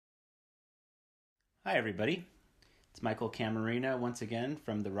Hi, everybody. It's Michael Camarina once again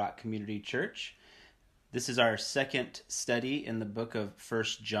from the Rock Community Church. This is our second study in the book of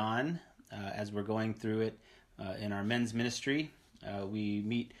First John as we're going through it in our men's ministry. We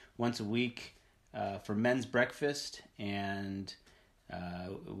meet once a week for men's breakfast and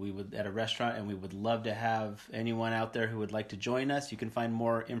we would at a restaurant, and we would love to have anyone out there who would like to join us. You can find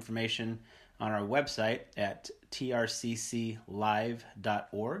more information on our website at trcclive.org.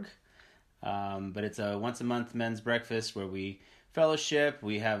 But it's a once a month men's breakfast where we fellowship,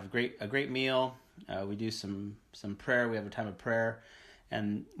 we have a great meal, we do some prayer, we have a time of prayer,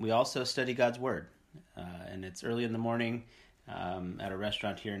 and we also study God's Word. And it's early in the morning at a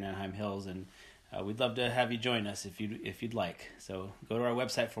restaurant here in Anaheim Hills, and we'd love to have you join us if you'd like. So go to our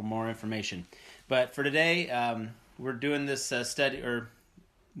website for more information. But for today, we're doing this study, or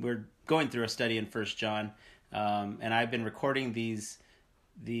we're going through a study in First John, and I've been recording these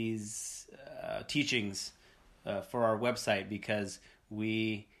teachings for our website because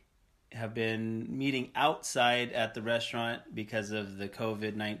we have been meeting outside at the restaurant because of the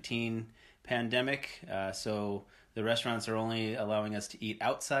COVID-19 pandemic. So the restaurants are only allowing us to eat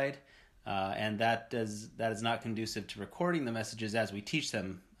outside, and that is not conducive to recording the messages as we teach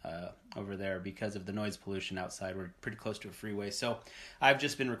them over there because of the noise pollution outside. We're pretty close to a freeway. So I've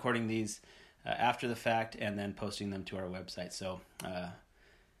just been recording these after the fact and then posting them to our website. So I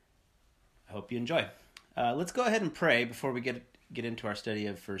hope you enjoy. Let's go ahead and pray before we get into our study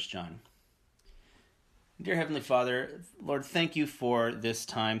of First John. Dear Heavenly Father, Lord, thank you for this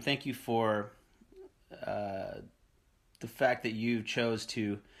time. Thank you for the fact that you chose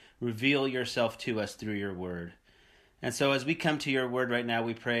to reveal yourself to us through your word. And so as we come to your word right now,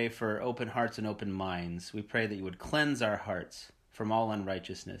 we pray for open hearts and open minds. We pray that you would cleanse our hearts from all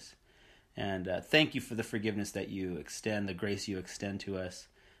unrighteousness. And thank you for the forgiveness that you extend, the grace you extend to us.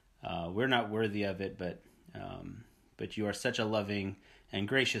 We're not worthy of it, but you are such a loving and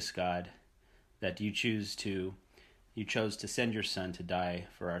gracious God that you chose to send your Son to die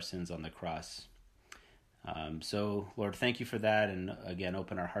for our sins on the cross. So, Lord, thank you for that, and again,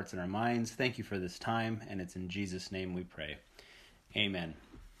 open our hearts and our minds. Thank you for this time, and it's in Jesus' name we pray. Amen.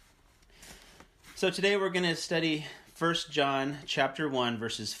 So today we're going to study 1 John chapter 1,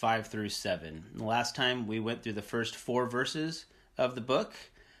 verses 5 through 7. The last time we went through the first 4 verses of the book.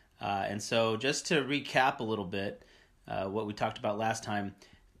 And so just to recap a little bit what we talked about last time,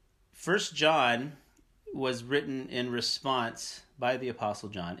 1 John was written in response by the Apostle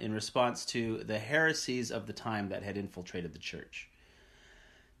John in response to the heresies of the time that had infiltrated the church.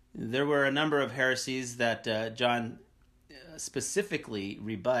 There were a number of heresies that John specifically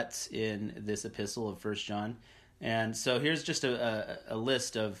rebuts in this epistle of 1 John. And so here's just a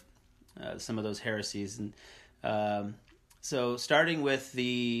list of some of those heresies. And so starting with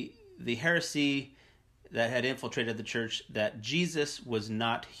the heresy that had infiltrated the church, that Jesus was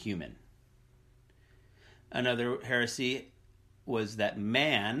not human. Another heresy was that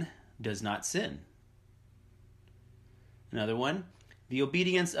man does not sin. Another one, the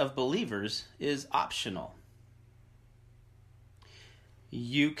obedience of believers is optional.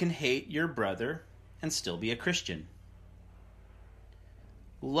 You can hate your brother and still be a Christian.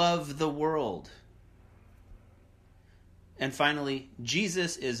 Love the world. And finally,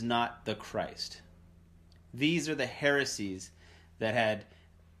 Jesus is not the Christ. These are the heresies that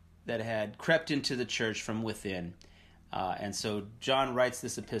had crept into the church from within. And so John writes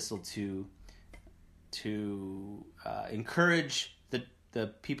this epistle to encourage the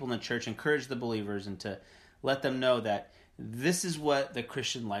people in the church, encourage the believers, and to let them know that this is what the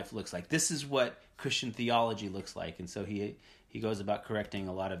Christian life looks like. This is what Christian theology looks like. And so he goes about correcting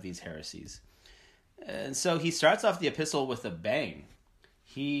a lot of these heresies. And so he starts off the epistle with a bang.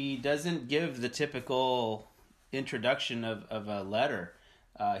 He doesn't give the typical introduction of a letter.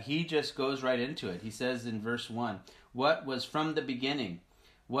 He just goes right into it. He says in verse 1, what was from the beginning,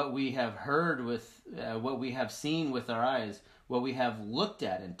 what we have heard what we have seen with our eyes, what we have looked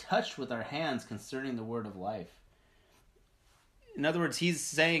at and touched with our hands concerning the word of life. In other words, he's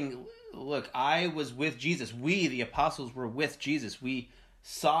saying, look, I was with Jesus. We, the apostles, were with Jesus. We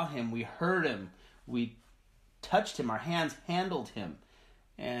saw him. We heard him. We touched him. Our hands handled him.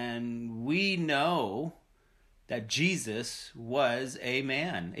 And we know that Jesus was a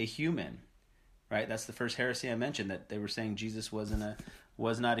man, a human. Right? That's the first heresy I mentioned, that they were saying Jesus was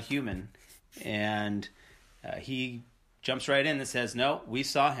not a human. And he jumps right in and says, no, we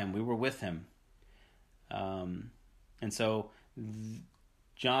saw him. We were with him. And so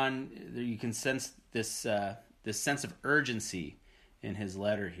John, you can sense this sense of urgency in his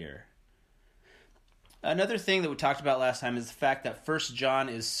letter here. Another thing that we talked about last time is the fact that First John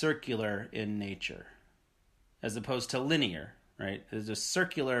is circular in nature, as opposed to linear, right? There's a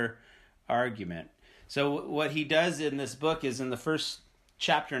circular argument. So what he does in this book is, in the first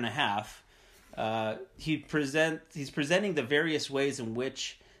chapter and a half, he's presenting the various ways in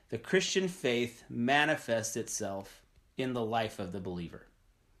which the Christian faith manifests itself in the life of the believer.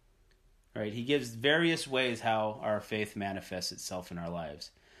 Right? He gives various ways how our faith manifests itself in our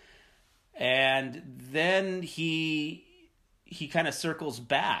lives. And then he kind of circles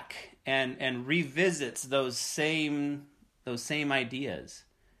back and revisits those same ideas.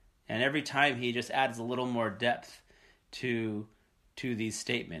 And every time he just adds a little more depth to these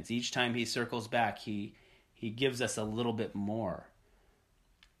statements. Each time he circles back, he gives us a little bit more.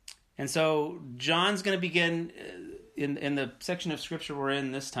 And so John's going to begin in the section of Scripture we're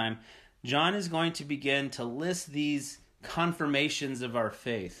in this time. John is going to begin to list these confirmations of our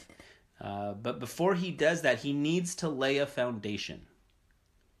faith. But before he does that, he needs to lay a foundation.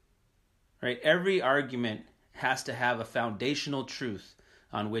 Right? Every argument has to have a foundational truth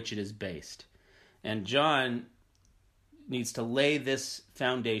on which it is based. And John needs to lay this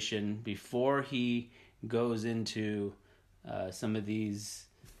foundation before he goes into some of these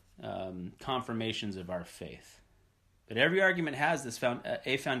confirmations of our faith. But every argument has this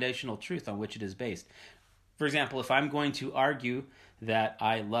a foundational truth on which it is based. For example, if I'm going to argue that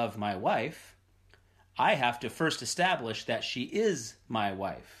I love my wife, I have to first establish that she is my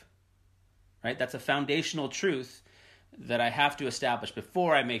wife. Right? That's a foundational truth that I have to establish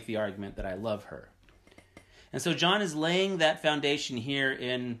before I make the argument that I love her. And so John is laying that foundation here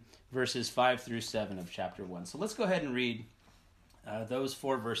in verses 5 through 7 of chapter 1. So let's go ahead and read those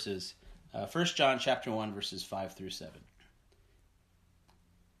 4 verses. 1 John chapter 1, verses 5 through 7.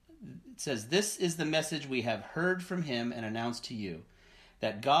 It says, "This is the message we have heard from him and announced to you,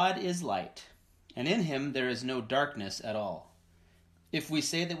 that God is light, and in him there is no darkness at all. If we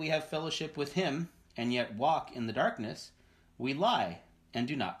say that we have fellowship with him, and yet walk in the darkness, we lie and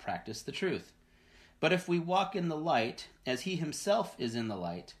do not practice the truth. But if we walk in the light, as he himself is in the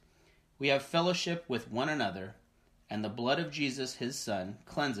light, we have fellowship with one another, and the blood of Jesus, his Son,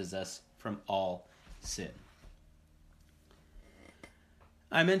 cleanses us from all sin."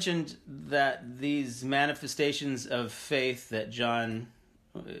 I mentioned that these manifestations of faith that John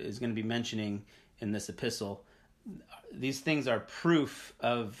is going to be mentioning in this epistle, these things are proof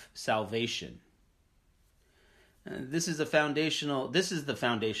of salvation. This is the foundational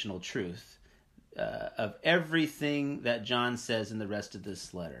truth of everything that John says in the rest of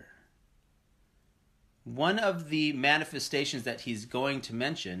this letter. One of the manifestations that he's going to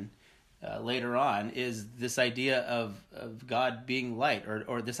mention later on is this idea of God being light,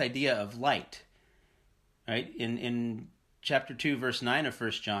 or this idea of light. Right? In chapter 2, verse 9 of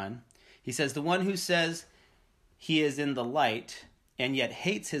 1 John, he says, "The one who says he is in the light and yet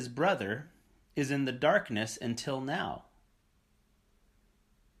hates his brother is in the darkness until now."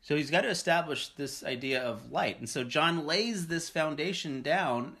 So he's got to establish this idea of light. And so John lays this foundation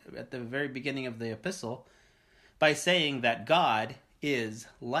down at the very beginning of the epistle by saying that God is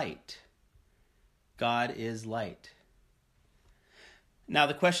light. God is light. Now,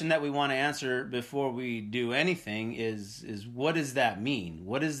 the question that we want to answer before we do anything is what does that mean?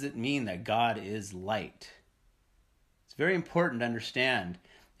 What does it mean that God is light? It's very important to understand.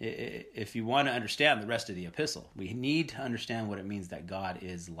 If you want to understand the rest of the epistle, we need to understand what it means that God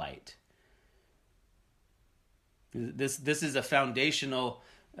is light. This is a foundational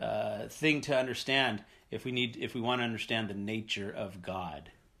thing to understand if we want to understand the nature of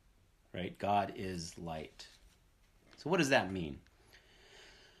God. Right? God is light. So what does that mean?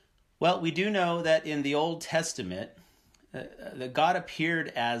 Well, we do know that in the Old Testament, that God appeared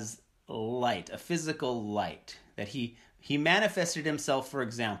as light, a physical light, that he manifested himself, for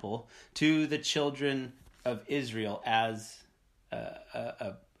example, to the children of Israel as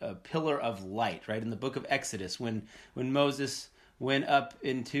a pillar of light, right? In the book of Exodus, when Moses went up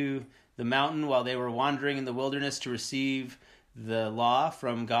into the mountain while they were wandering in the wilderness to receive the law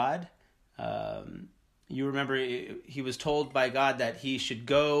from God, you remember he was told by God that he should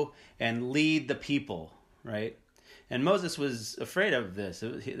go and lead the people, right? And Moses was afraid of this.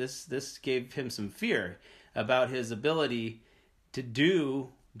 This gave him some fear about his ability to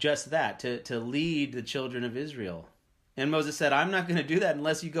do just that, to lead the children of Israel. And Moses said, "I'm not going to do that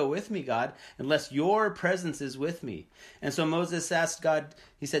unless you go with me, God, unless your presence is with me." And so Moses asked God,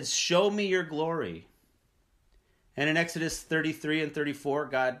 he said, "Show me your glory." And in Exodus 33 and 34,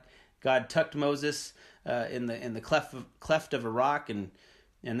 God tucked Moses in the cleft of a rock, and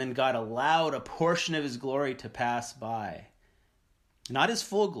then God allowed a portion of his glory to pass by. Not his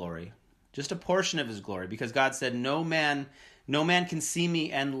full glory, just a portion of his glory, because God said, no man can see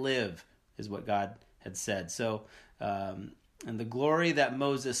me and live, is what God had said. So, and the glory that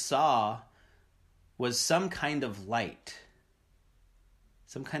Moses saw was some kind of light.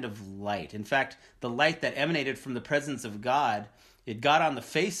 Some kind of light. In fact, the light that emanated from the presence of God, it got on the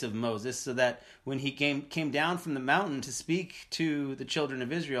face of Moses, so that when he came down from the mountain to speak to the children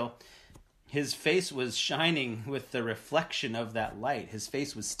of Israel, his face was shining with the reflection of that light. His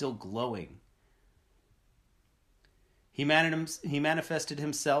face was still glowing. He manifested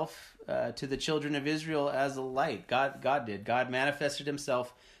himself to the children of Israel as a light. God did. God manifested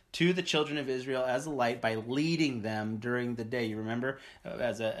himself to the children of Israel as a light by leading them during the day. You remember,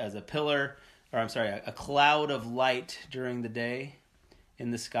 as a pillar, a cloud of light during the day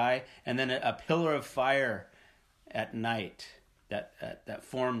in the sky, and then a pillar of fire at night that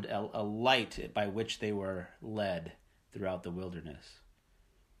formed a light by which they were led throughout the wilderness.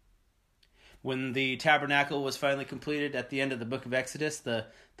 When the tabernacle was finally completed at the end of the book of Exodus, the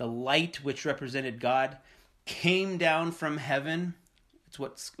light which represented God came down from heaven. It's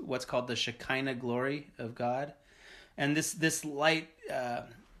what's called the Shekinah glory of God. And this light,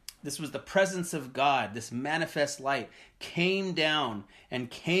 this was the presence of God, this manifest light, came down and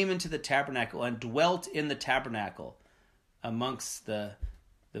came into the tabernacle and dwelt in the tabernacle amongst the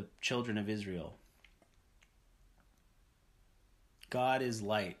children of Israel. God is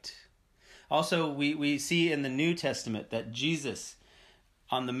light. Also, we see in the New Testament that Jesus,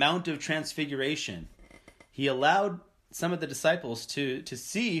 on the Mount of Transfiguration, he allowed some of the disciples to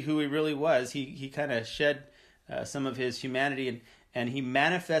see who he really was. He kind of shed some of his humanity, and he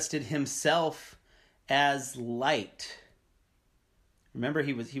manifested himself as light. Remember,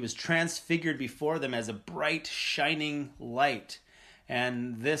 he was transfigured before them as a bright, shining light.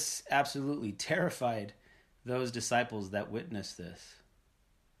 And this absolutely terrified those disciples that witnessed this.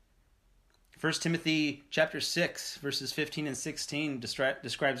 1 Timothy chapter 6, verses 15 and 16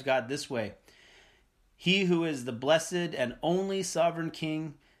 describes God this way. He who is the blessed and only sovereign,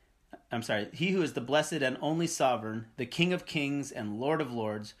 the King of kings and Lord of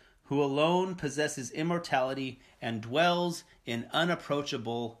lords, who alone possesses immortality and dwells in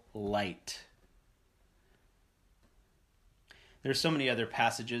unapproachable light. There's so many other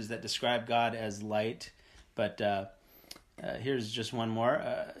passages that describe God as light, but here's just one more.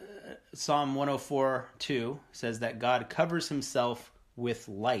 Psalm 104:2 says that God covers himself with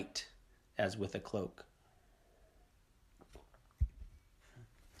light as with a cloak.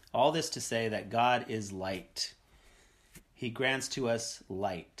 All this to say that God is light. He grants to us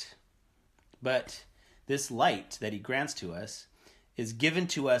light. But this light that he grants to us is given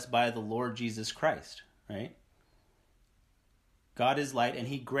to us by the Lord Jesus Christ, right? God is light, and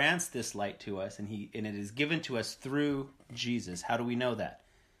he grants this light to us, and it is given to us through Jesus. How do we know that?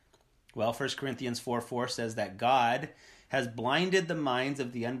 Well, 1 Corinthians 4:4 says that God has blinded the minds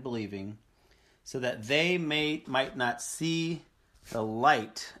of the unbelieving so that they might not see the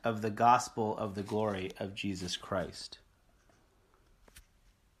light of the gospel of the glory of Jesus Christ.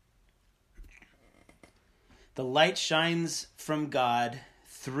 The light shines from God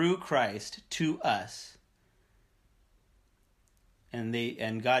through Christ to us.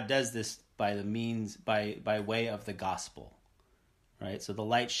 And God does this by way of the gospel. Right? So the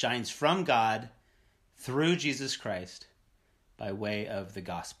light shines from God through Jesus Christ by way of the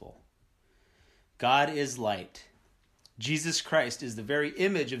gospel. God is light. Jesus Christ is the very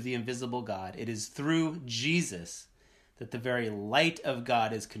image of the invisible God. It is through Jesus that the very light of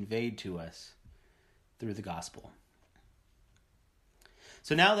God is conveyed to us through the gospel.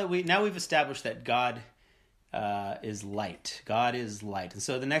 So now we've established that God is light. God is light. And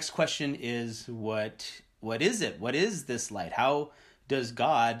so the next question is, what is it? What is this light? How does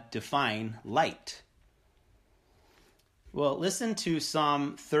God define light? Well, listen to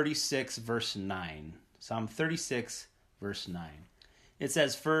Psalm 36, verse 9. Psalm 36, verse 9. It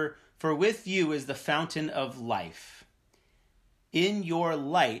says, For with you is the fountain of life. In your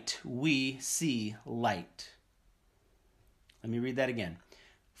light we see light. Let me read that again.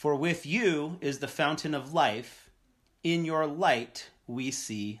 For with you is the fountain of life. In your light we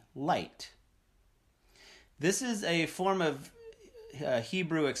see light. This is a form of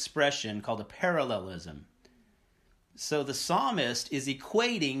Hebrew expression called a parallelism. So the psalmist is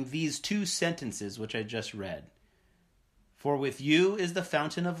equating these two sentences which I just read. For with you is the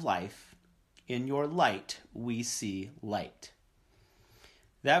fountain of life. In your light we see light.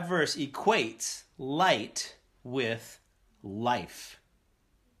 That verse equates light with life.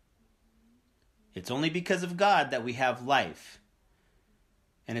 It's only because of God that we have life.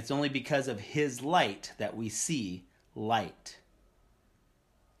 And it's only because of his light that we see light.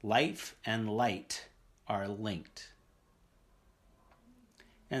 Life and light are linked.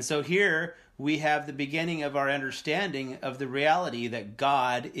 And so here we have the beginning of our understanding of the reality that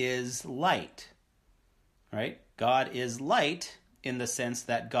God is light. Right? God is light in the sense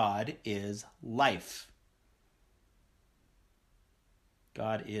that God is life.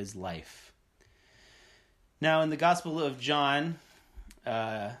 God is life. Now, in the Gospel of John,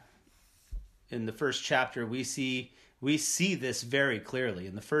 in the first chapter, we see this very clearly.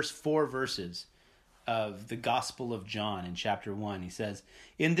 In the first 4 verses of the Gospel of John in chapter 1, he says,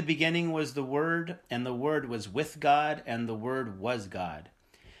 "In the beginning was the Word, and the Word was with God, and the Word was God.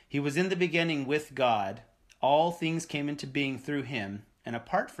 He was in the beginning with God. All things came into being through him, and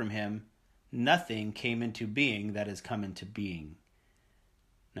apart from him, nothing came into being that has come into being."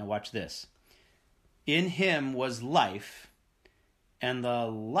 Now watch this. "In him was life, and the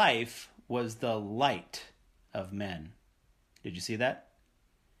life was the light of men." Did you see that?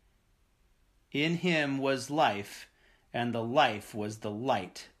 In him was life, and the life was the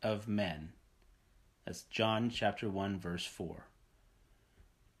light of men. That's John chapter 1, verse 4.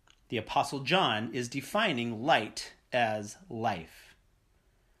 The Apostle John is defining light as life.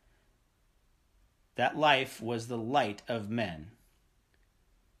 That life was the light of men.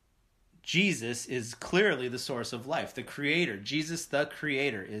 Jesus is clearly the source of life. The Creator, Jesus the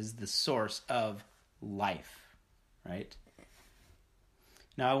Creator, is the source of life, right?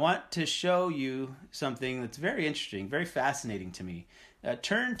 Now I want to show you something that's very interesting, very fascinating to me.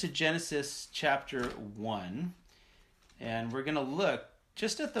 Turn to Genesis chapter 1, and we're going to look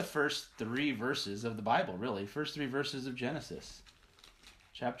just at the first 3 verses of the Bible, really. First 3 verses of Genesis.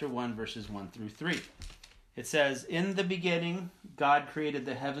 Chapter 1, verses 1 through 3. It says, "In the beginning, God created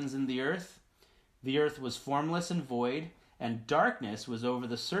the heavens and the earth. The earth was formless and void, and darkness was over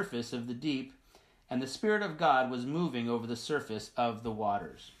the surface of the deep, and the Spirit of God was moving over the surface of the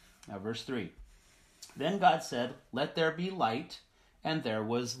waters." Now, verse 3. "Then God said, 'Let there be light,' and there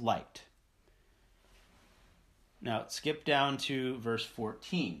was light." Now, skip down to verse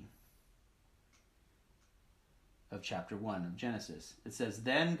 14 of chapter 1 of Genesis. It says,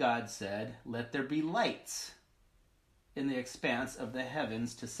 "Then God said, 'Let there be lights in the expanse of the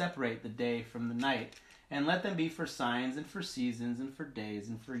heavens to separate the day from the night, and let them be for signs and for seasons and for days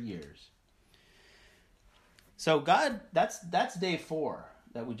and for years.'" So God, that's day 4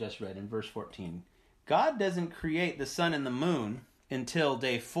 that we just read in verse 14. God doesn't create the sun and the moon until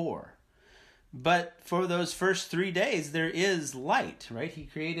day 4. But for those first 3 days, there is light, right? He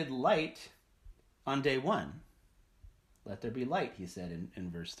created light on day 1. "Let there be light," he said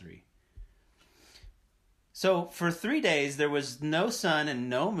in verse 3. So for 3 days, there was no sun and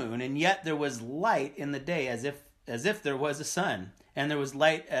no moon, and yet there was light in the day as if there was a sun, and there was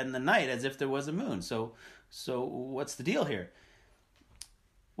light in the night as if there was a moon. So what's the deal here?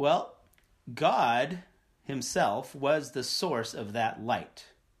 Well, God himself was the source of that light.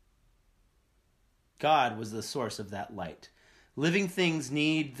 God was the source of that light. Living things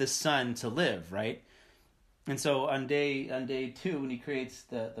need the sun to live, right? And so on day 2, when he creates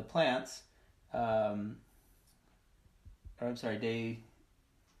the plants, day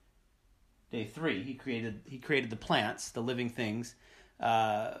 3, he created the plants, the living things.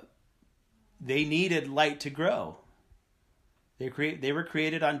 They needed light to grow. They were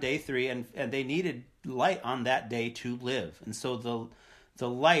created on day 3, and they needed light on that day to live. And so the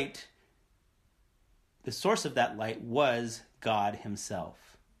light, the source of that light was God himself.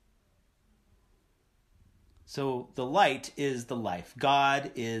 So the light is the life.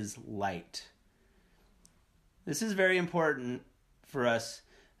 God is light. This is very important for us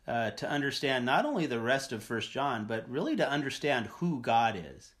to understand not only the rest of 1 John, but really to understand who God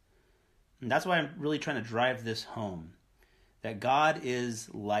is. And that's why I'm really trying to drive this home. That God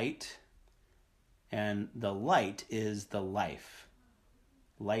is light, and the light is the life.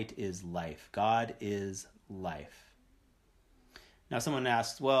 Light is life. God is life. Now someone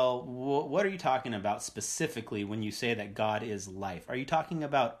asks, well, what are you talking about specifically when you say that God is life? Are you talking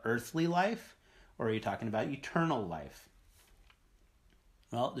about earthly life, or are you talking about eternal life?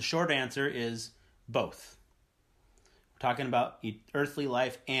 Well, the short answer is both. We're talking about earthly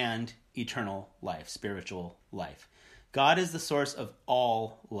life and eternal life, spiritual life. God is the source of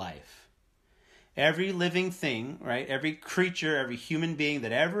all life. Every living thing, right? Every creature, every human being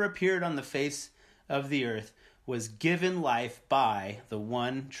that ever appeared on the face of the earth was given life by the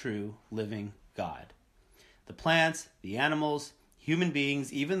one true living God. The plants, the animals, human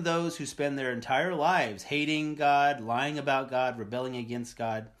beings, even those who spend their entire lives hating God, lying about God, rebelling against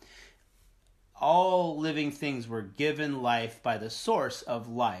God, all living things were given life by the source of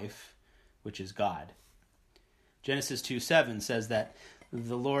life, which is God. Genesis 2:7 says that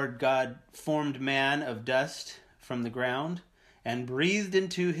the Lord God formed man of dust from the ground and breathed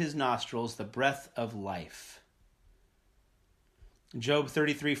into his nostrils the breath of life. Job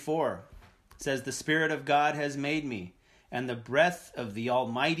 33:4 says, "The Spirit of God has made me, and the breath of the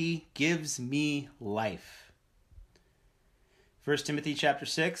Almighty gives me life." 1 Timothy chapter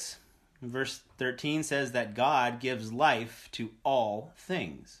 6, verse 13 says that God gives life to all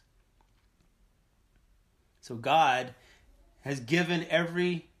things. So God has given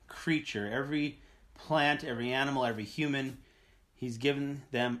every creature, every plant, every animal, every human, he's given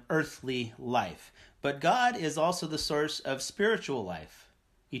them earthly life. But God is also the source of spiritual life,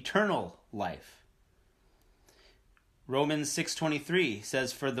 eternal life. Romans 6:23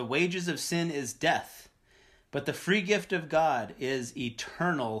 says, "For the wages of sin is death, but the free gift of God is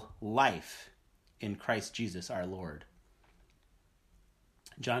eternal life in Christ Jesus our Lord."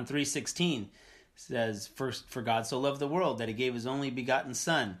 John 3:16 says, "For God so loved the world that he gave his only begotten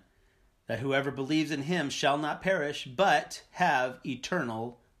Son, that whoever believes in him shall not perish, but have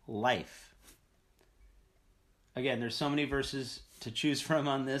eternal life." Again, there's so many verses to choose from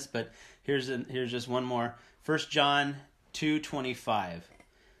on this, but here's just one more. 1 John 2:25.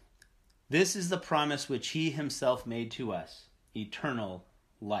 "This is the promise which he himself made to us, eternal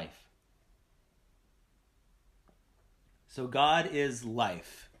life." So God is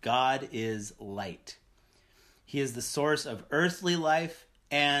life. God is light. He is the source of earthly life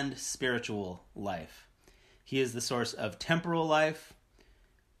and spiritual life. He is the source of temporal life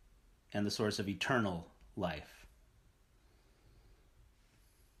and the source of eternal life.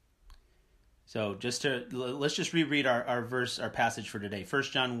 So let's just reread our passage for today.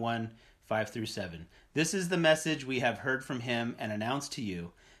 1 John 1, 5-7. "This is the message we have heard from him and announced to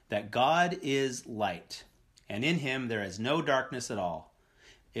you, that God is light, and in him there is no darkness at all.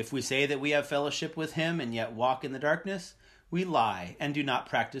 If we say that we have fellowship with him and yet walk in the darkness, we lie and do not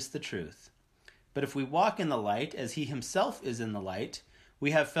practice the truth. But if we walk in the light, as he himself is in the light,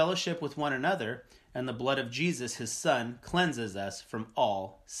 we have fellowship with one another, and the blood of Jesus, his Son, cleanses us from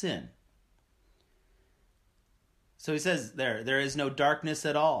all sin." So he says there is no darkness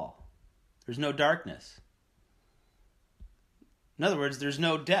at all. There's no darkness. In other words, there's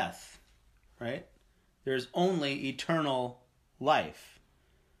no death, right? There's only eternal life.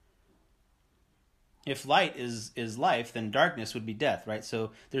 If light is life, then darkness would be death, right?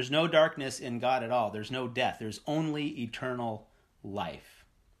 So there's no darkness in God at all. There's no death. There's only eternal life.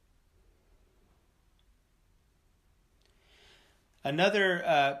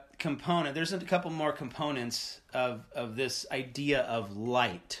 Another component, there's a couple more components of this idea of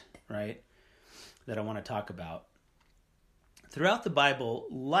light, right, that I want to talk about. Throughout the Bible,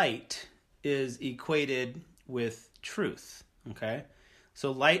 light is equated with truth, okay?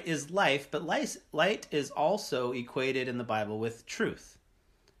 So light is life, but light is also equated in the Bible with truth.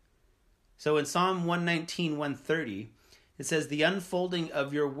 So in Psalm 119, 130, it says, "The unfolding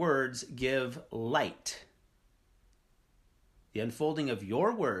of your words give light." The unfolding of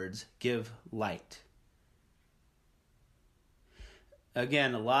your words give light.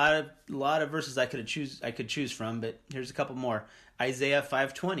 Again, a lot of verses I could choose from, but here's a couple more. Isaiah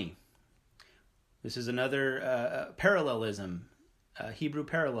 5:20. This is another parallelism, Hebrew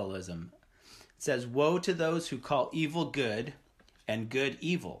parallelism. It says, "Woe to those who call evil good and good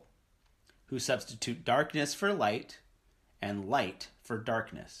evil, who substitute darkness for light and light for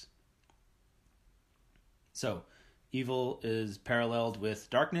darkness." So, evil is paralleled with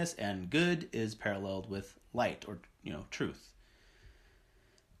darkness, and good is paralleled with light, or truth.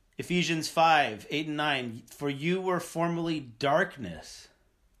 Ephesians 5:8-9, "For you were formerly darkness,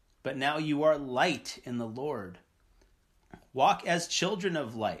 but now you are light in the Lord. Walk as children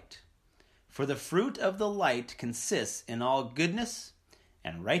of light, for the fruit of the light consists in all goodness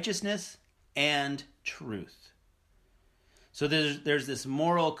and righteousness and truth." So there's this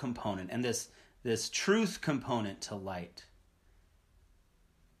moral component and this truth component to light.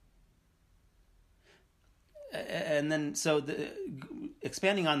 And then,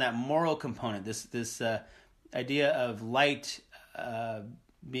 expanding on that moral component, this idea of light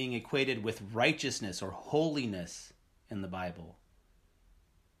being equated with righteousness or holiness in the Bible.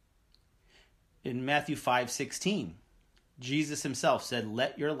 In Matthew 5:16, Jesus himself said,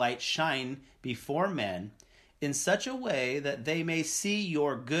 "Let your light shine before men in such a way that they may see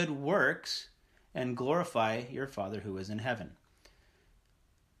your good works and glorify your Father who is in heaven."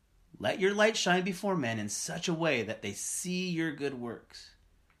 Let your light shine before men in such a way that they see your good works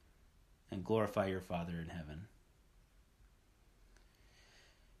and glorify your Father in heaven.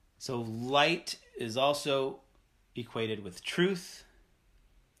 So light is also equated with truth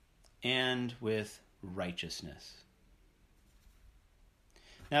and with righteousness.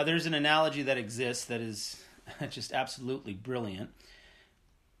 Now, there's an analogy that exists that is just absolutely brilliant.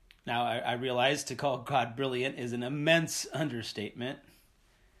 Now, I realize to call God brilliant is an immense understatement.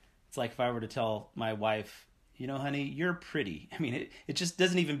 It's like if I were to tell my wife, you know, honey, you're pretty. I mean, it just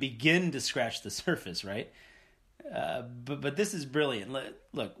doesn't even begin to scratch the surface, right? But this is brilliant.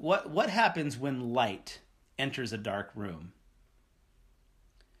 Look, what happens when light enters a dark room?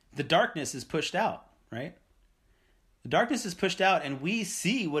 The darkness is pushed out, right? The darkness is pushed out, and we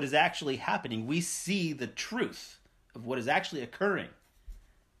see what is actually happening. We see the truth of what is actually occurring.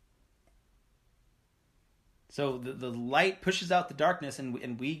 So the light pushes out the darkness,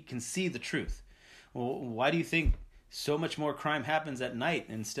 and we can see the truth. Well, why do you think so much more crime happens at night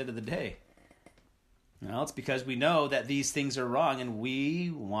instead of the day? Well, it's because we know that these things are wrong, and we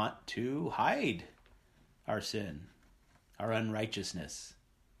want to hide our sin, our unrighteousness.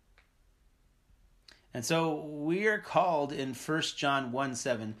 And so we are called in 1 John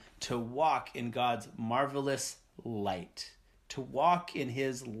 1:7 to walk in God's marvelous light, to walk in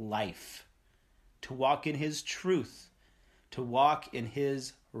his life, to walk in his truth, to walk in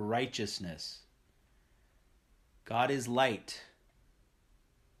his righteousness. God is light.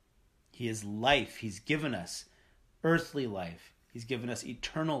 He is life. He's given us earthly life. He's given us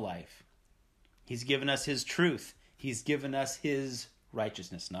eternal life. He's given us his truth. He's given us his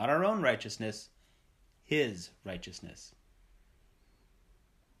righteousness. Not our own righteousness, his righteousness.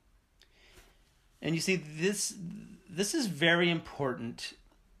 And you see, this is very important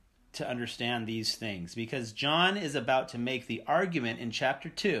to understand these things, because John is about to make the argument in chapter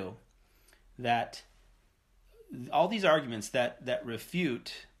 2 that all these arguments that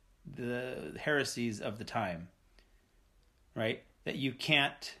refute the heresies of the time, right? That you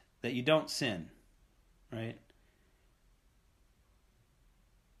don't sin, right?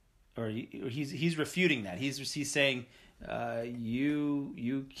 Or he's refuting that. He's saying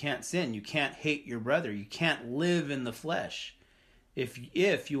you can't sin. You can't hate your brother. You can't live in the flesh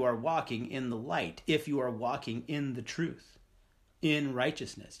if you are walking in the light, if you are walking in the truth, in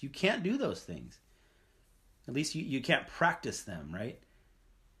righteousness. You can't do those things. At least you can't practice them, right?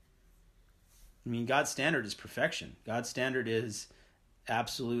 I mean, God's standard is perfection. God's standard is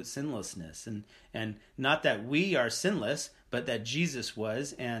absolute sinlessness. And not that we are sinless, but that Jesus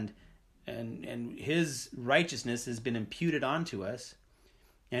was, and his righteousness has been imputed onto us.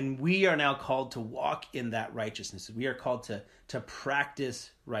 And we are now called to walk in that righteousness. We are called to practice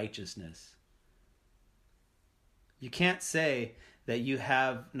righteousness. You can't say that you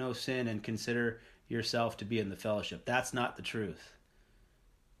have no sin and consider yourself to be in the fellowship. That's not the truth.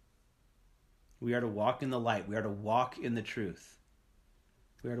 We are to walk in the light. We are to walk in the truth.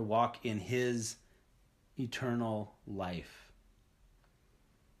 We are to walk in his eternal life.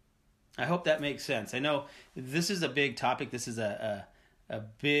 I hope that makes sense. I know this is a big topic. This is a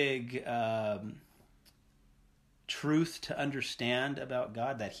big truth to understand about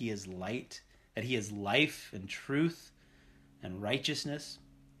God, that he is light, that he is life and truth and righteousness.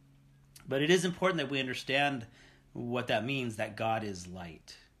 But it is important that we understand what that means, that God is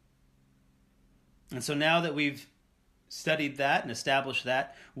light. And so now that we've studied that and established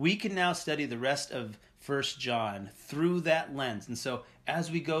that, we can now study the rest of 1 John through that lens. And so as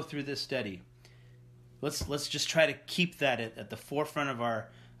we go through this study, let's just try to keep that at the forefront of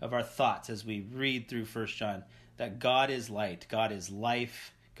our thoughts as we read through 1 John, that God is light, God is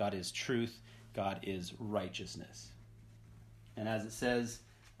life, God is truth, God is righteousness. And as it says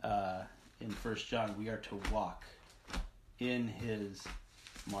in 1 John, we are to walk in his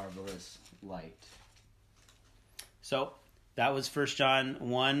marvelous light. So that was 1 John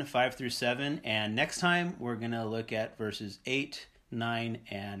 1, 5 through 7. And next time we're going to look at verses 8, 9,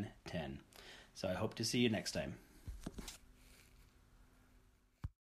 and 10. So I hope to see you next time.